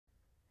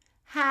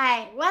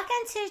Hi,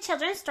 welcome to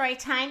Children's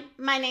Storytime.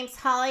 My name's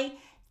Holly.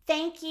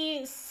 Thank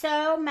you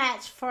so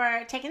much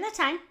for taking the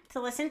time to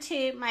listen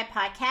to my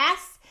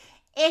podcast.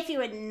 If you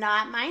would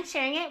not mind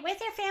sharing it with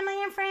your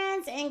family and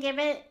friends and give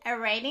it a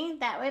rating,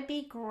 that would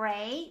be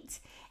great.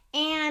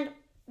 And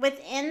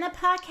within the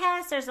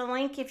podcast, there's a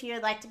link if you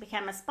would like to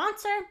become a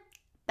sponsor.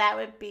 That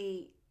would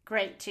be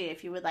great too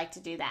if you would like to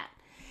do that.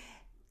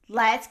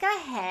 Let's go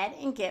ahead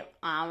and get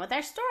on with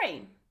our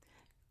story.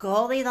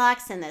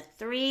 Goldilocks and the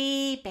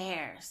Three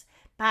Bears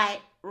by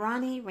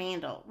Ronnie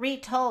Randall,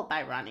 retold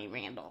by Ronnie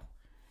Randall.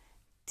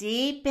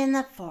 Deep in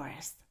the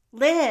forest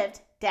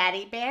lived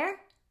Daddy Bear,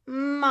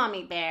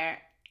 Mommy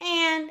Bear,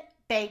 and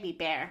Baby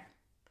Bear.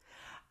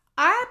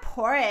 Our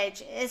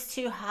porridge is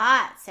too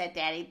hot, said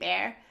Daddy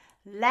Bear.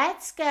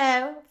 Let's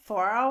go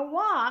for a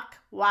walk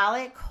while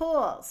it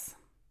cools.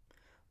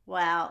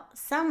 Well,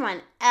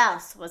 someone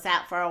else was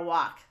out for a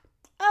walk.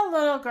 A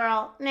little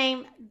girl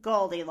named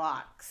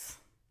Goldilocks.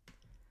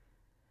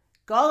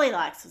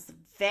 Goldilocks was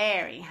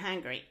very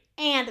hungry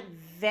and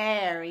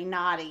very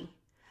naughty.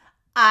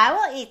 I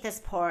will eat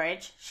this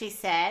porridge, she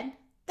said.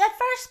 The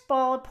first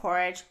bowl of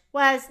porridge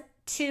was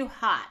too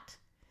hot.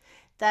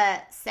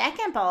 The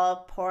second bowl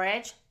of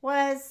porridge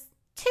was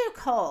too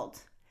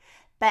cold.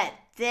 But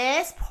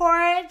this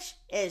porridge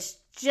is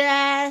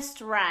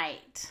just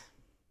right.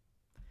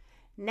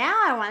 Now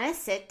I want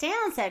to sit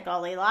down, said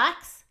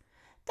Goldilocks.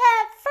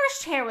 The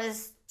first chair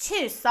was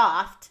too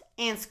soft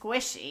and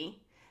squishy.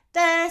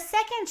 The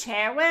second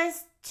chair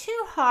was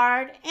too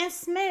hard and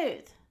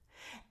smooth.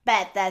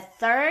 But the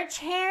third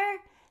chair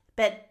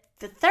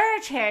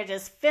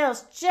just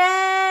feels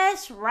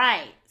just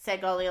right,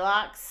 said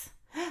Goldilocks.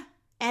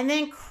 And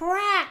then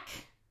crack!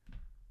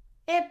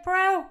 It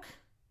broke.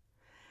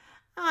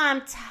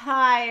 I'm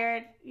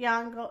tired,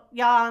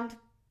 yawned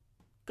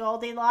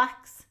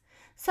Goldilocks.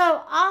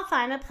 So I'll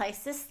find a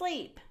place to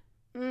sleep.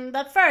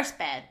 The first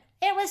bed,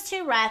 it was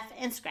too rough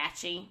and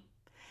scratchy.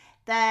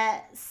 The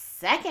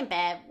second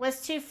bed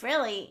was too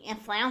frilly and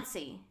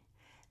flouncy.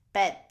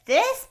 But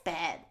this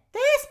bed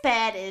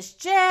is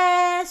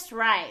just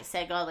right,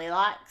 said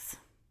Goldilocks.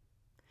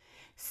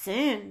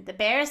 Soon the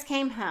bears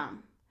came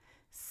home.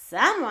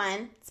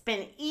 Someone's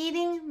been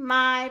eating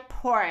my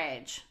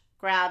porridge,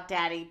 growled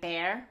Daddy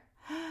Bear.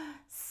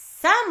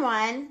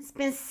 Someone's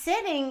been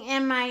sitting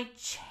in my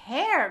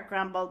chair,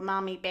 grumbled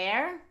Mommy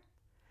Bear.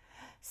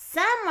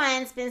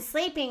 Someone's been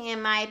sleeping in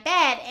my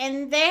bed,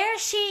 and there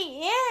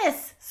she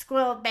is,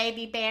 squealed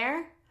Baby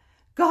Bear.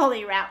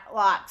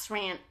 Goldilocks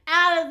ran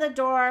out of the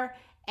door,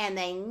 and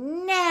they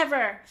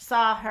never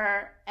saw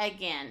her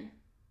again.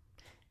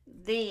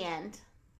 The end.